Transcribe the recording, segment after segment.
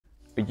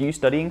you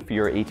studying for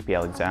your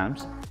ATPL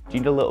exams? Do you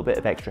need a little bit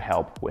of extra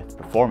help with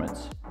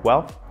performance?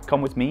 Well,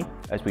 come with me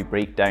as we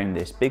break down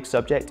this big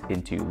subject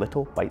into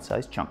little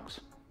bite-sized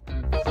chunks.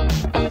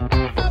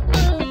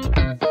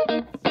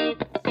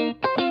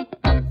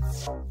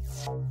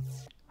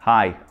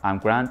 Hi, I'm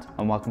Grant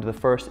and welcome to the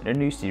first in a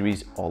new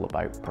series all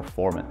about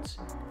performance.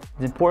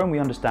 It's important we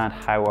understand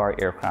how our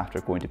aircraft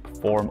are going to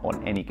perform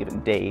on any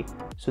given day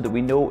so that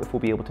we know if we'll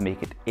be able to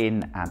make it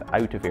in and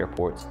out of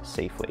airports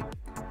safely.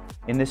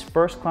 In this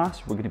first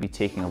class, we're going to be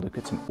taking a look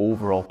at some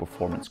overall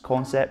performance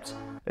concepts,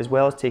 as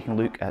well as taking a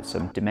look at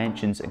some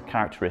dimensions and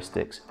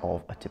characteristics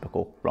of a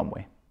typical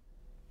runway.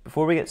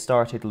 Before we get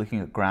started looking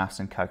at graphs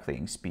and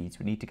calculating speeds,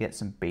 we need to get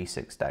some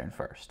basics down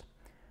first.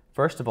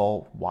 First of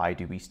all, why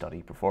do we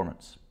study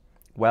performance?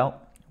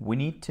 Well, we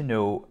need to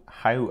know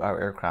how our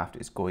aircraft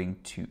is going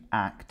to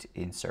act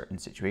in certain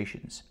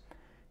situations.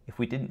 If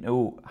we didn't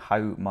know how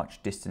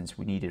much distance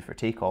we needed for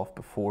takeoff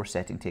before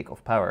setting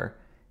takeoff power,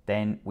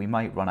 then we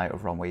might run out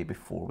of runway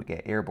before we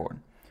get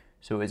airborne.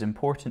 So it's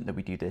important that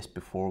we do this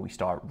before we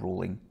start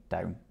rolling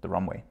down the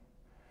runway.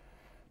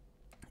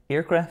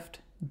 Aircraft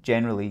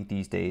generally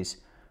these days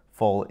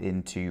fall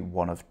into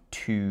one of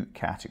two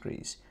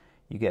categories.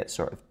 You get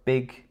sort of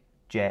big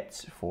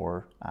jets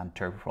and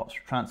turboprops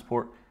for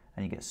transport,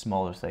 and you get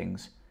smaller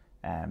things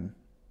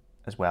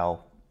as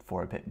well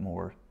for a bit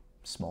more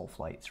small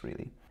flights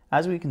really.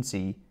 As we can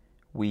see,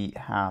 we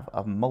have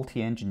a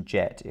multi-engine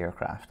jet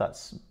aircraft.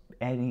 That's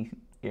any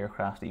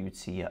aircraft that you would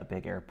see at a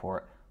big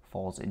airport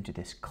falls into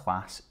this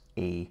Class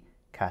A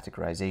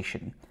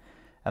categorization.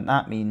 And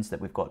that means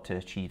that we've got to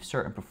achieve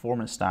certain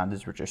performance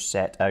standards which are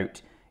set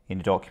out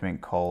in a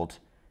document called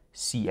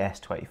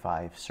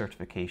CS25,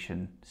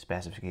 Certification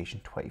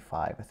Specification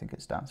 25, I think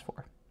it stands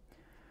for.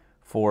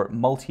 For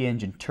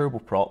multi-engine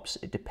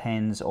turboprops, it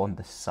depends on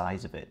the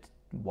size of it,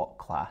 what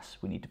class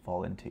we need to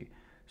fall into.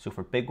 So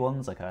for big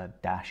ones like a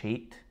Dash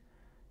 8,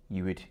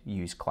 you would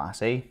use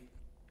Class A,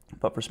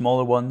 but for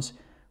smaller ones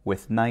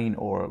with 9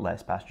 or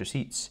less passenger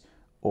seats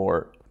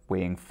or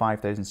weighing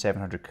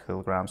 5,700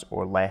 kilograms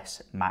or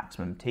less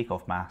maximum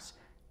takeoff mass,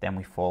 then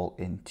we fall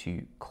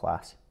into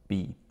Class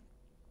B.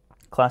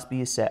 Class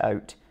B is set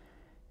out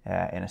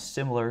in a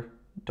similar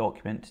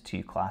document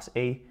to Class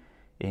A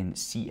in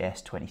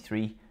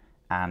CS23,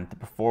 and the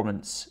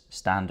performance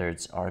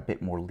standards are a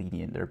bit more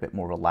lenient, they're a bit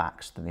more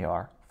relaxed than they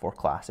are for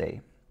Class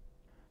A.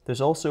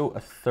 There's also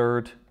a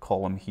third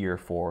column here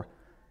for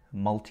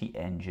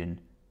multi-engine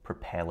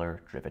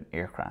propeller-driven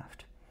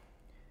aircraft.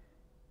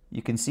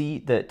 You can see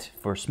that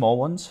for small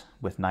ones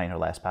with 9 or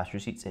less passenger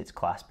seats, it's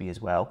Class B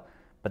as well.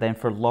 But then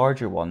for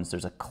larger ones,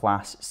 there's a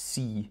Class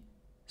C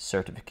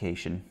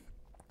certification,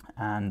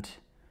 and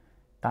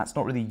that's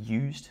not really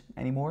used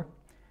anymore.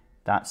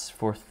 That's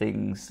for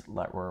things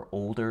that were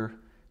older,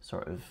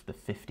 sort of the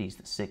 50s,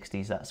 the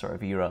 60s, that sort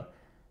of era.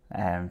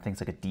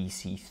 Things like a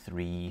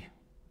DC-3,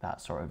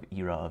 that sort of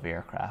era of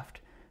aircraft.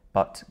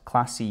 But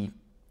Class C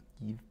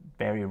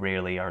very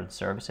rarely are in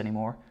service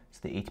anymore, so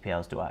the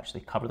ATPLs don't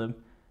actually cover them,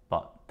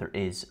 but there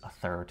is a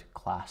third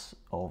class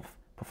of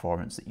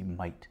performance that you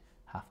might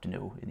have to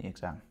know in the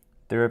exam.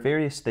 There are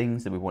various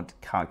things that we want to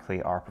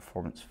calculate our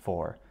performance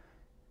for,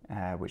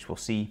 which we'll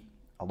see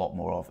a lot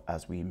more of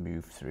as we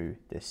move through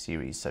this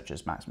series, such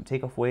as maximum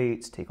takeoff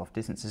weights, takeoff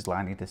distances,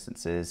 landing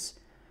distances,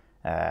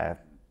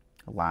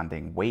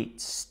 landing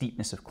weights,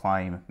 steepness of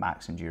climb,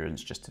 max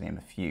endurance, just to name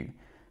a few.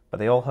 But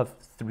they all have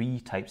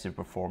 3 types of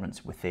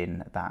performance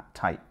within that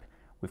type.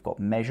 We've got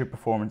measured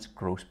performance,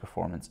 gross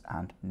performance,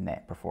 and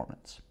net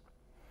performance.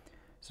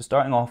 So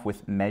starting off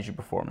with measured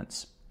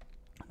performance,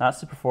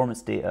 that's the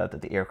performance data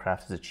that the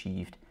aircraft has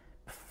achieved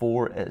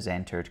before it has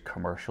entered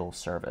commercial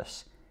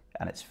service,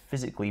 and it's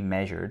physically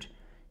measured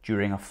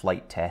during a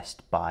flight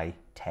test by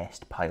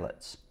test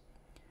pilots.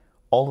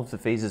 All of the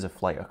phases of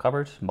flight are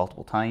covered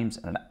multiple times,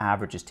 and an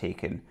average is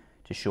taken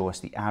to show us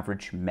the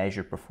average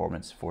measured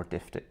performance for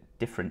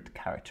different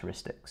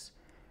characteristics.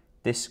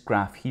 This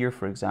graph here,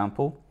 for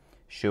example,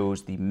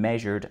 shows the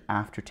measured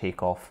after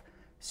takeoff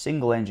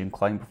single engine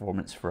climb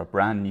performance for a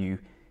brand new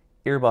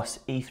Airbus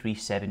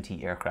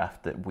A370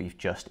 aircraft that we've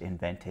just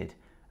invented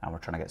and we're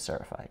trying to get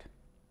certified.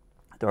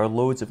 There are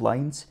loads of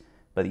lines,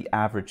 but the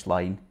average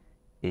line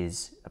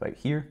is about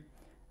here,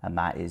 and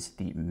that is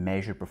the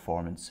measured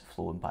performance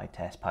flown by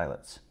test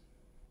pilots.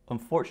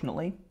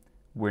 Unfortunately,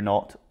 we're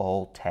not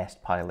all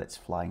test pilots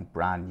flying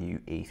brand new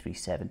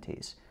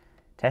A370s.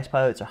 Test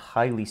pilots are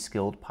highly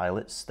skilled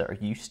pilots that are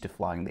used to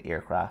flying the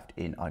aircraft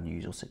in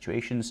unusual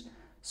situations,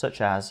 such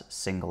as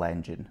single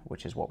engine,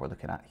 which is what we're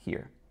looking at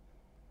here.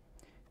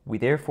 We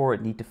therefore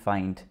need to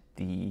find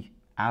the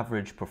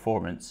average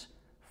performance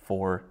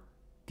for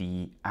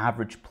the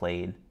average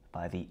plane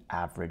by the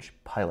average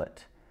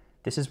pilot.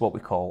 This is what we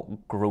call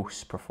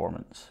gross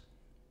performance.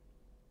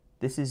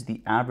 This is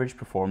the average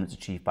performance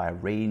achieved by a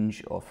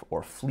range of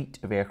or fleet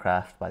of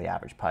aircraft by the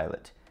average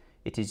pilot.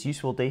 It is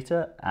useful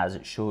data as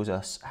it shows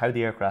us how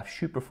the aircraft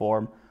should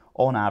perform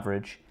on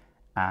average,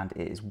 and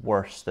it is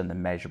worse than the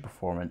measured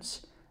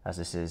performance, as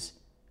this is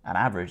an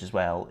average as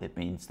well. It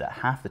means that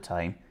half the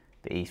time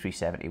the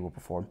A370 will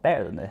perform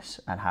better than this,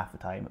 and half the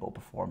time it will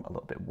perform a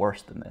little bit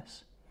worse than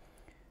this.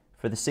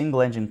 For the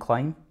single engine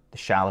climb, the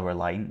shallower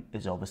line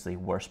is obviously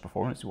worse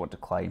performance. We want to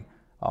climb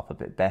up a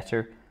bit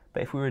better.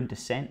 But if we were in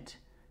descent,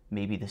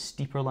 maybe the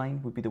steeper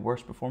line would be the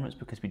worst performance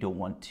because we don't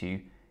want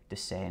to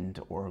descend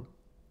or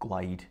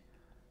glide.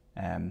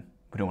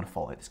 We don't want to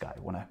fall out the sky.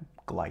 We want to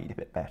glide a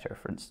bit better,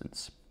 for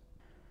instance.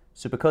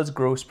 So because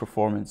gross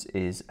performance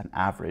is an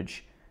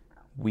average,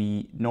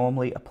 we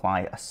normally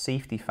apply a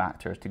safety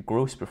factor to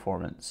gross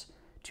performance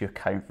to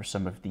account for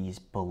some of these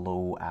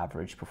below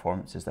average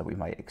performances that we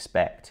might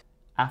expect.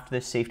 After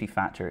this safety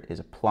factor is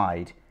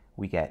applied,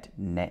 we get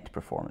net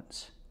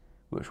performance,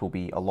 which will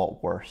be a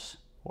lot worse,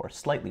 or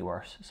slightly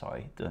worse,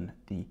 sorry, than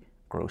the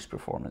gross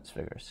performance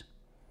figures.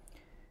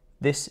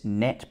 This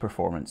net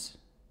performance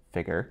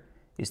figure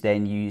is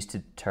then used to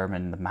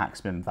determine the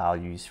maximum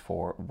values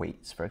for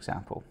weights, for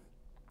example.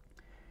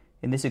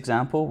 In this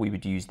example, we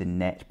would use the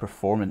net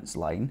performance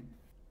line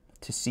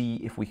to see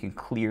if we can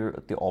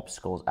clear the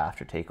obstacles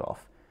after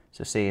takeoff.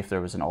 So say if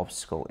there was an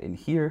obstacle in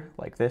here,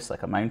 like this,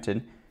 like a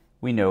mountain,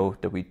 we know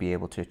that we'd be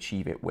able to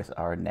achieve it with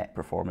our net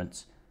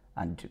performance,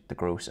 and the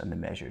gross and the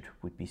measured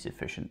would be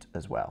sufficient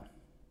as well.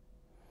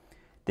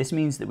 This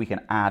means that we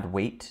can add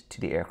weight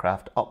to the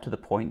aircraft up to the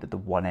point that the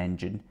one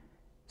engine,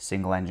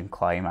 single engine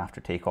climb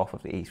after takeoff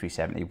of the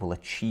A370 will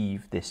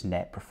achieve this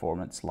net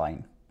performance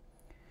line.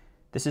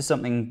 This is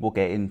something we'll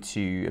get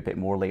into a bit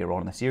more later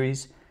on in the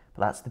series,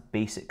 but that's the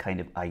basic kind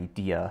of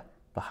idea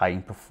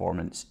behind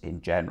performance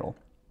in general.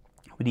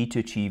 We need to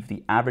achieve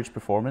the average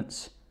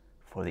performance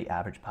for the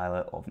average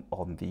pilot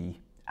on the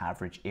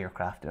average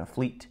aircraft in a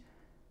fleet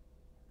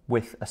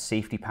with a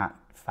safety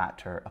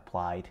factor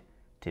applied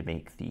to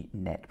make the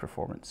net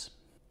performance.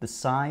 The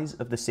size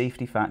of the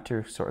safety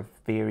factor sort of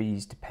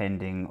varies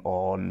depending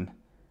on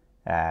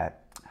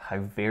how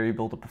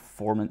variable the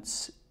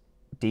performance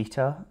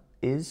data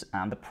is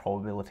and the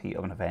probability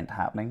of an event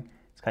happening.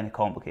 It's kind of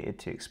complicated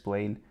to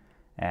explain,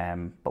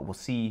 but we'll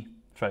see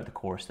throughout the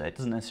course that it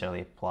doesn't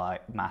necessarily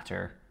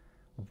matter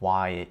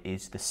why it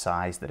is the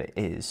size that it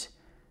is,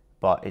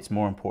 but it's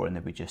more important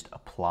that we just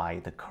apply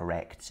the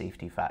correct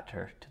safety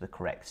factor to the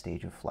correct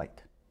stage of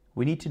flight.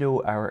 We need to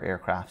know our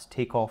aircraft's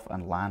takeoff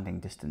and landing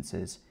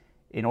distances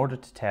in order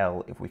to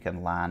tell if we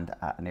can land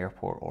at an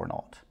airport or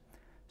not.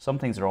 Some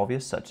things are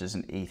obvious, such as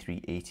an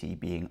A380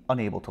 being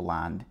unable to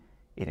land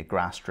in a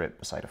grass strip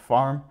beside a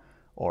farm,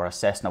 or a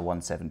Cessna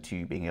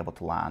 172 being able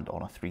to land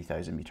on a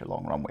 3,000 metre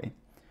long runway.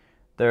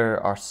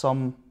 There are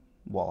some,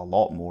 well, a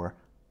lot more,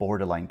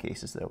 borderline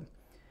cases though,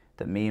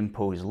 that may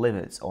impose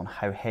limits on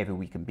how heavy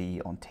we can be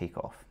on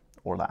takeoff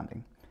or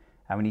landing.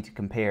 And we need to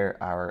compare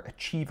our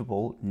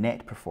achievable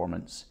net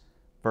performance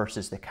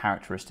versus the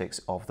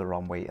characteristics of the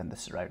runway and the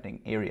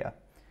surrounding area.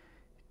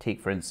 Take,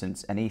 for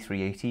instance, an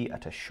A380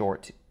 at a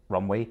short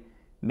runway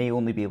may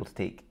only be able to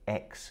take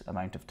X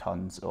amount of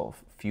tons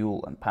of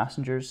fuel and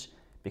passengers,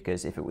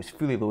 because if it was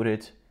fully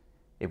loaded,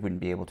 it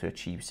wouldn't be able to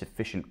achieve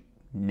sufficient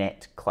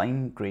net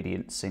climb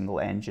gradient single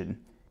engine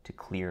to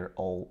clear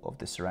all of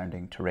the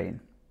surrounding terrain.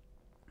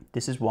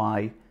 This is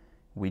why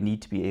we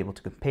need to be able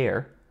to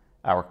compare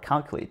our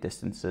calculated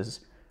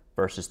distances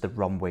versus the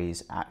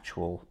runway's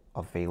actual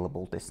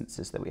available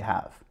distances that we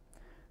have.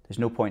 There's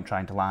no point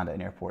trying to land at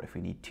an airport if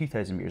we need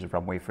 2,000 meters of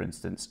runway, for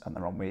instance, and the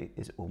runway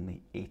is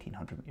only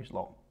 1,800 meters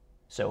long.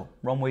 So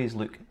runways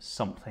look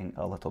something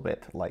a little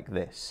bit like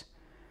this.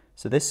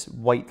 So this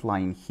white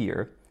line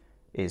here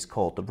is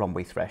called the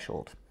runway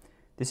threshold.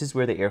 This is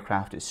where the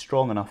aircraft is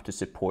strong enough to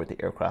support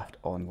the aircraft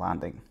on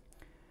landing.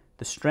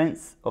 The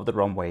strength of the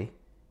runway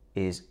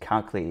is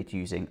calculated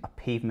using a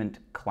pavement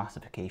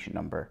classification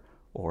number,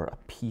 or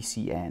a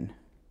PCN.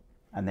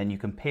 And then you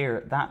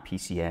compare that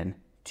PCN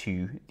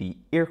to the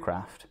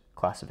aircraft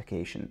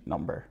classification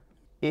number.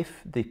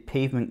 If the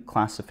pavement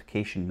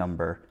classification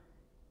number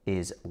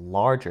is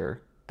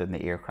larger than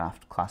the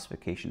aircraft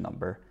classification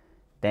number,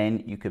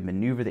 then you could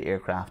maneuver the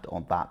aircraft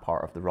on that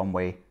part of the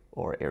runway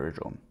or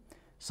aerodrome.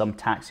 Some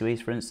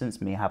taxiways, for instance,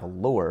 may have a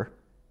lower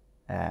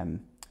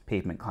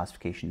pavement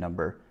classification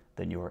number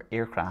than your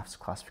aircraft's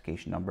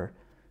classification number,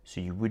 so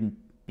you wouldn't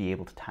be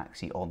able to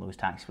taxi on those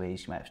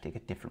taxiways. You might have to take a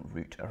different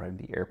route around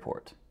the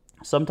airport.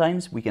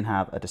 Sometimes we can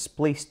have a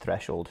displaced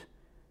threshold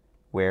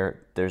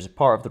where there's a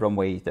part of the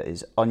runway that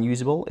is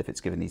unusable if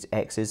it's given these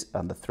X's,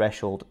 and the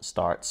threshold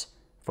starts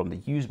from the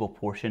usable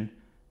portion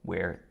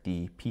where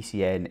the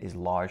PCN is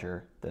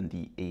larger than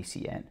the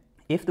ACN.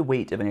 If the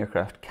weight of an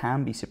aircraft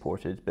can be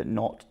supported but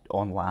not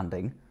on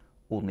landing,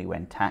 only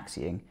when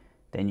taxiing,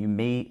 then you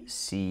may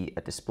see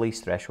a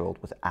displaced threshold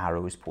with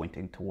arrows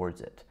pointing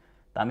towards it.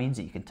 That means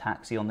that you can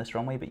taxi on this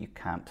runway, but you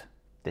can't,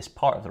 this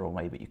part of the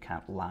runway, but you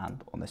can't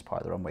land on this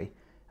part of the runway.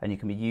 And you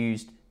can be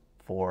used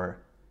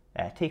for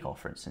takeoff,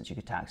 for instance. You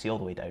could taxi all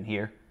the way down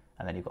here,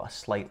 and then you've got a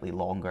slightly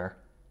longer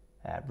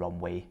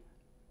runway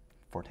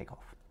for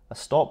takeoff. A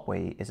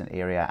stopway is an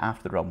area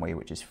after the runway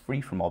which is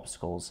free from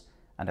obstacles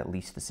and at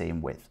least the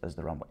same width as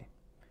the runway.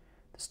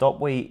 The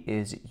stopway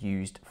is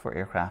used for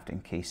aircraft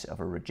in case of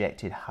a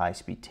rejected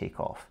high-speed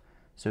takeoff,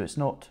 so it's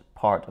not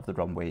part of the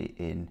runway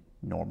in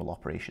normal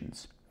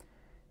operations.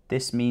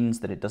 This means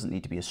that it doesn't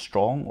need to be as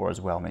strong or as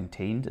well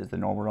maintained as the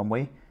normal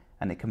runway,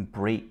 and it can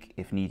brake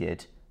if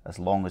needed as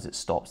long as it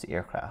stops the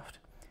aircraft.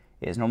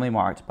 It is normally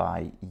marked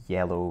by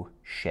yellow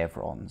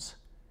chevrons,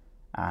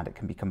 and it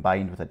can be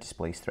combined with a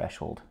displace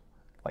threshold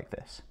like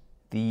this.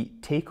 The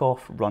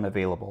takeoff run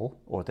available,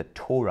 or the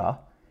TORA,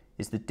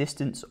 is the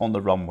distance on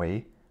the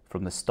runway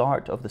from the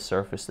start of the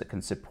surface that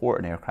can support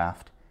an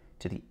aircraft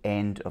to the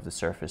end of the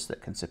surface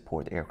that can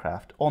support the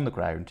aircraft on the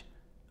ground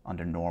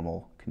under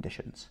normal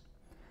conditions.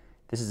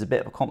 This is a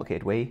bit of a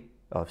complicated way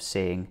of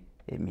saying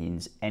it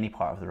means any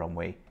part of the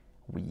runway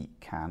we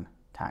can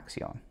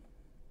taxi on.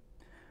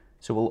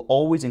 So we'll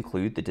always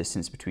include the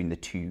distance between the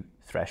two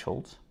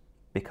thresholds,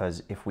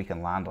 because if we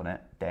can land on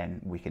it, then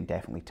we can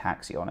definitely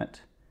taxi on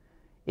it.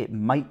 It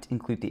might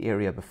include the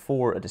area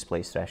before a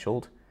displace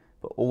threshold,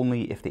 but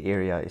only if the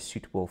area is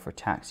suitable for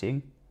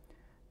taxiing,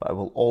 but it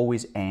will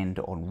always end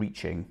on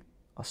reaching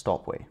a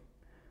stopway.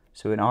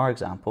 So in our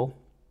example,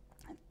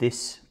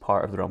 this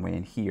part of the runway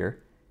in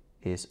here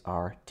is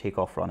our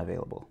takeoff run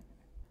available.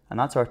 And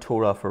that's our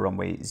TORA for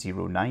runway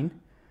 09,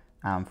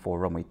 and for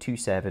runway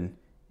 27,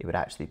 it would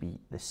actually be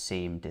the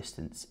same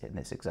distance in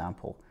this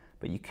example,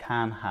 but you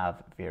can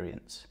have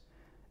variance.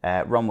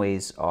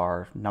 Runways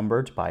are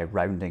numbered by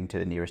rounding to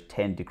the nearest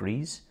 10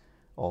 degrees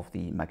of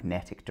the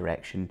magnetic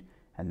direction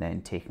and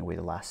then taking away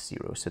the last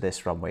zero. So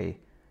this runway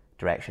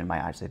direction might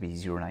actually be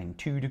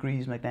 092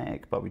 degrees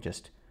magnetic, but we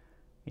just,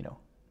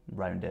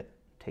 round it,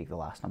 take the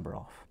last number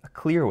off. A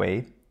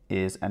clearway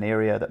is an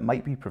area that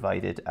might be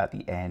provided at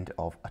the end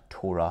of a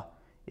TORA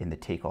in the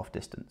takeoff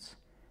distance.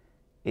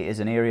 It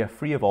is an area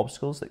free of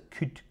obstacles that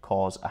could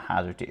cause a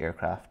hazard to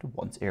aircraft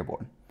once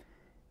airborne,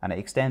 and it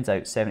extends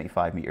out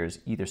 75 meters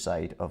either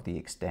side of the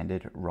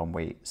extended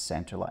runway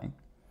centerline.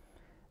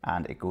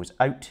 And it goes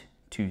out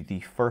to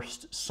the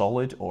first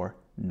solid or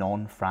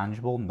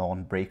non-frangible,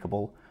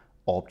 non-breakable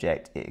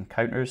object it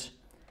encounters,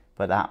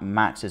 but that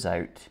maxes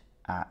out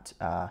at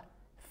a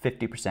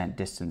 50%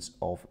 distance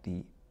of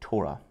the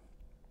TORA.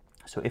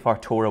 So if our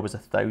TORA was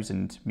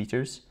 1,000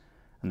 meters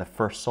and the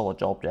first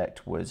solid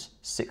object was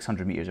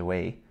 600 meters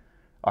away,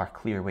 our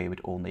clearway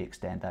would only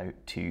extend out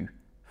to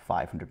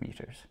 500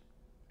 meters.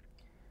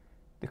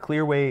 The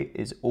clearway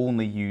is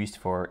only used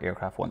for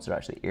aircraft once they're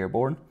actually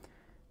airborne,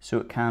 so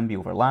it can be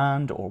over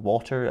land or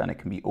water, and it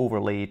can be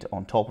overlaid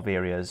on top of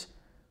areas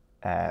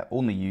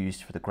only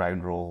used for the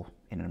ground roll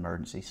in an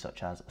emergency,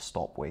 such as a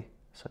stopway,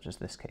 such as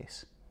this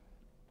case.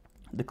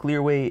 The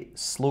clearway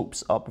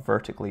slopes up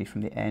vertically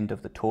from the end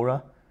of the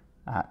TORA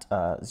at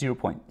a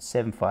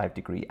 0.75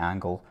 degree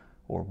angle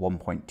or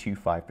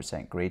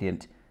 1.25%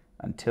 gradient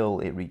until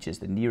it reaches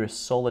the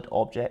nearest solid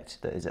object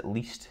that is at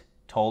least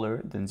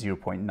taller than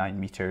 0.9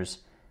 meters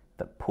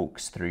that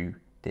pokes through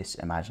this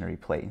imaginary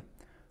plane.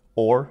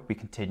 Or we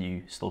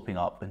continue sloping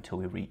up until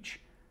we reach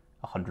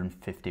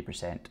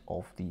 150%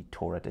 of the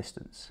TORA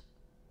distance.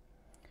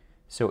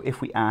 So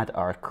if we add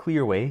our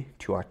clearway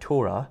to our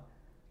TORA,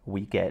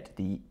 we get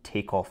the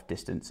takeoff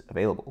distance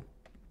available.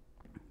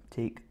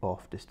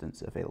 Takeoff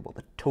distance available,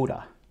 the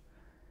TOTA.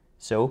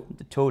 So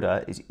the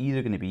TOTA is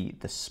either going to be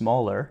the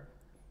smaller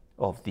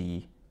of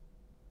the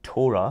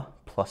TORA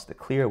plus the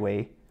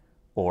clearway,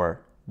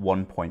 or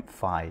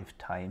 1.5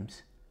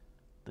 times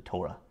the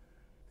TORA.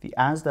 The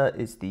ASDA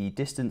is the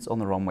distance on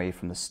the runway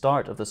from the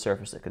start of the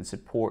surface that can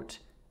support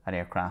an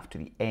aircraft to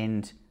the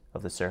end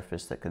of the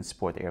surface that can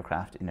support the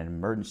aircraft in an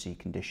emergency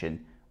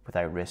condition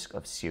without risk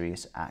of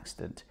serious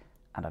accident.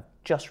 And I've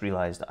just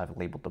realized that I've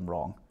labeled them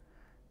wrong.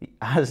 The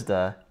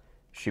ASDA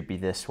should be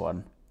this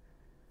one,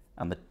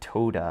 and the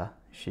TOTA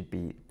should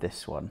be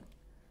this one.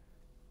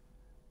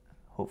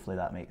 Hopefully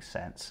that makes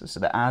sense. So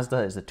the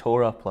ASDA is the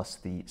TORA plus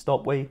the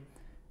stopway,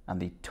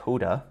 and the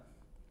TOTA,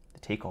 the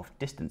takeoff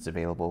distance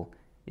available,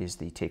 is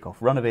the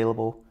takeoff run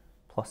available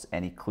plus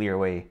any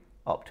clearway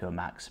up to a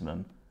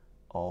maximum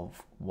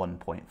of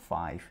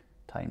 1.5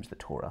 times the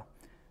TORA.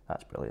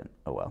 That's brilliant.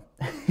 Oh well.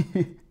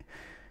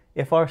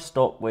 If our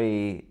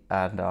stopway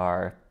and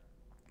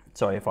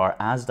if our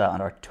ASDA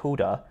and our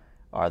TOTA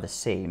are the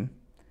same,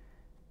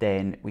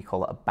 then we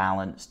call it a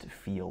balanced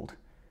field,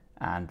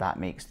 and that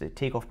makes the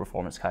takeoff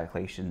performance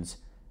calculations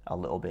a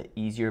little bit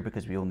easier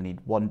because we only need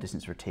one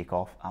distance for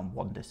takeoff and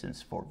one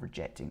distance for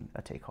rejecting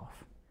a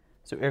takeoff.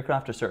 So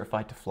aircraft are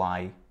certified to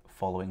fly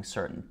following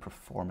certain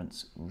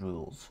performance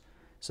rules.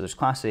 So there's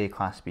Class A,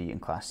 Class B,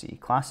 and Class C.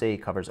 Class A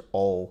covers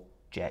all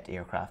jet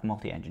aircraft,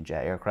 multi-engine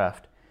jet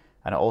aircraft,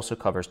 and it also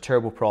covers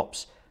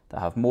turboprops that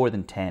have more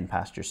than 10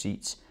 passenger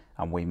seats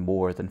and weigh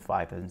more than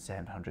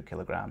 5,700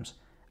 kilograms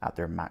at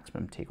their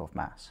maximum takeoff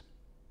mass.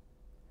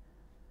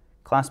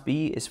 Class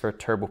B is for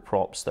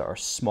turboprops that are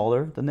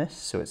smaller than this,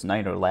 so it's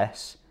 9 or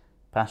less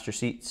passenger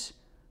seats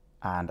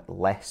and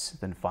less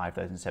than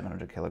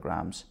 5,700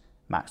 kilograms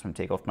maximum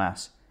takeoff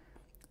mass,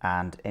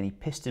 and any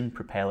piston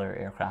propeller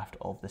aircraft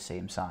of the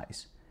same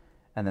size.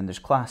 And then there's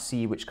Class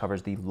C, which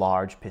covers the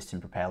large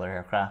piston propeller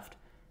aircraft,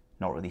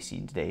 not really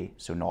seen today,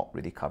 so not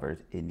really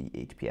covered in the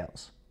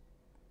ATPLs.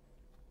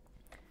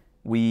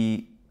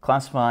 We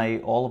Classify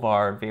all of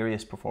our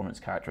various performance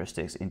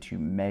characteristics into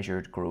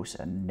measured, gross,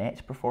 and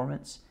net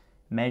performance.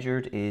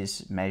 Measured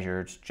is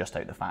measured just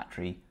out the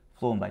factory,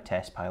 flown by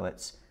test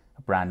pilots,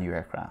 a brand new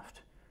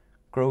aircraft.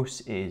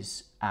 Gross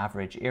is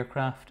average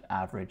aircraft,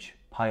 average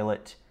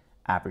pilot,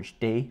 average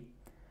day.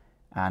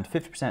 And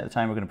 50% of the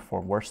time we're going to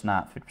perform worse than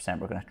that, 50%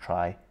 we're going to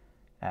try,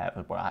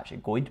 we're actually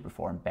going to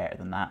perform better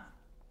than that.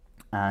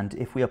 And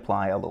if we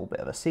apply a little bit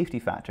of a safety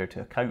factor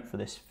to account for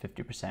this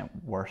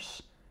 50%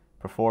 worse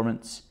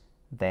performance,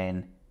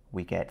 then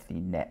we get the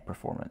net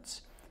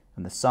performance.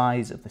 And the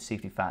size of the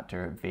safety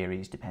factor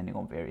varies depending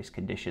on various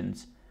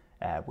conditions,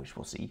 which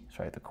we'll see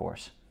throughout the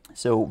course.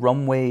 So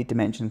runway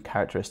dimension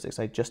characteristics,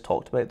 I just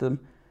talked about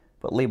them,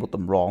 but labeled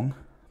them wrong.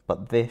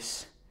 But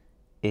this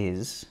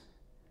is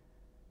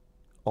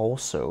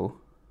also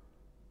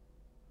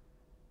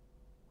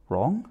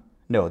wrong?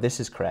 No, this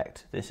is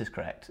correct. This is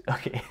correct.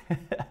 Okay.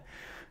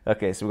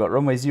 Okay, so we've got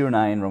runway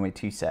 09, runway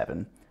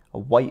 27. A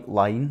white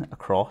line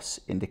across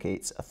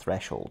indicates a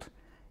threshold.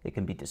 It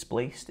can be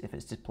displaced. If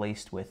it's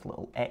displaced with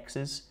little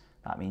X's,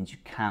 that means you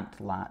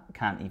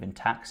can't even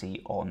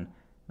taxi on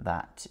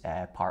that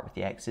part with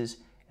the X's.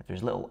 If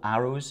there's little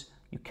arrows,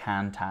 you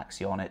can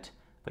taxi on it,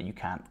 but you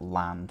can't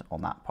land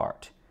on that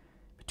part.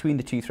 Between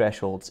the two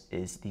thresholds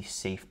is the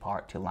safe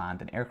part to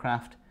land an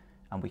aircraft,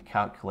 and we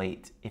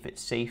calculate if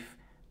it's safe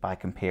by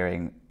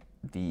comparing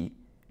the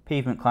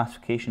pavement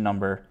classification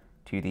number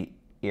to the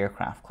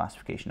aircraft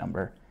classification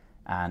number.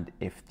 And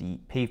if the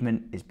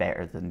pavement is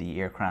better than the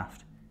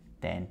aircraft,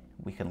 then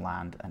we can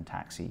land and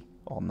taxi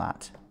on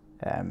that.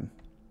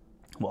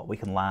 Well, we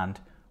can land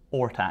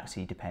or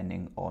taxi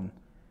depending on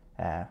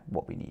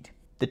what we need.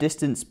 The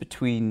distance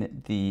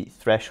between the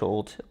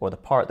threshold, or the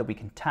part that we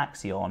can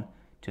taxi on,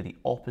 to the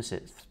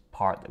opposite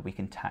part that we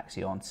can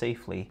taxi on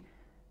safely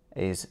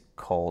is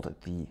called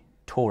the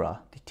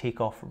TORA, the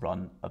takeoff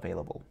run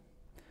available.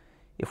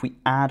 If we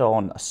add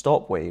on a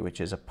stopway,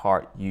 which is a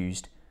part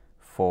used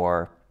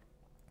for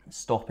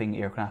stopping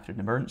aircraft in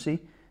emergency,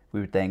 we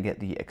would then get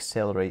the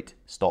accelerate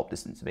stop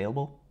distance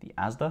available, the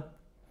ASDA.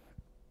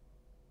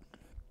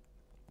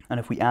 And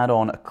if we add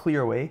on a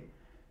clearway,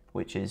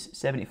 which is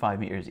 75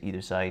 meters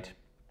either side,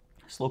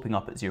 sloping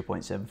up at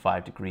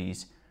 0.75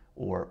 degrees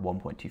or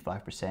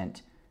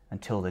 1.25%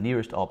 until the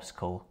nearest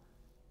obstacle,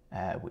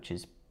 which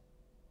is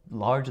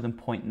larger than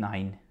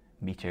 0.9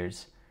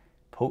 meters,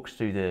 pokes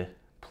through the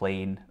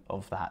plane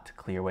of that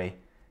clearway,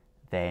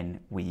 then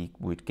we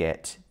would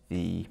get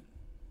the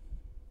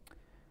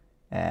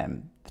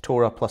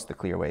TORA plus the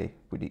clearway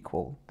would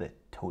equal the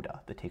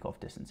TODA, the takeoff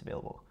distance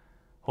available.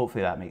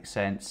 Hopefully that makes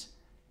sense.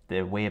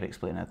 The way of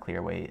explaining a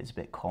clearway is a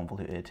bit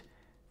convoluted.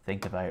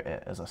 Think about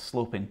it as a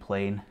sloping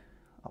plane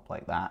up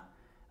like that,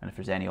 and if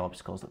there's any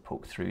obstacles that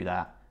poke through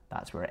that,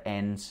 that's where it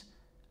ends,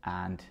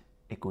 and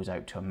it goes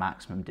out to a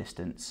maximum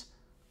distance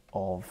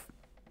of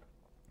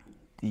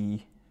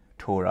the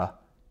TORA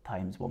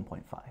times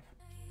 1.5.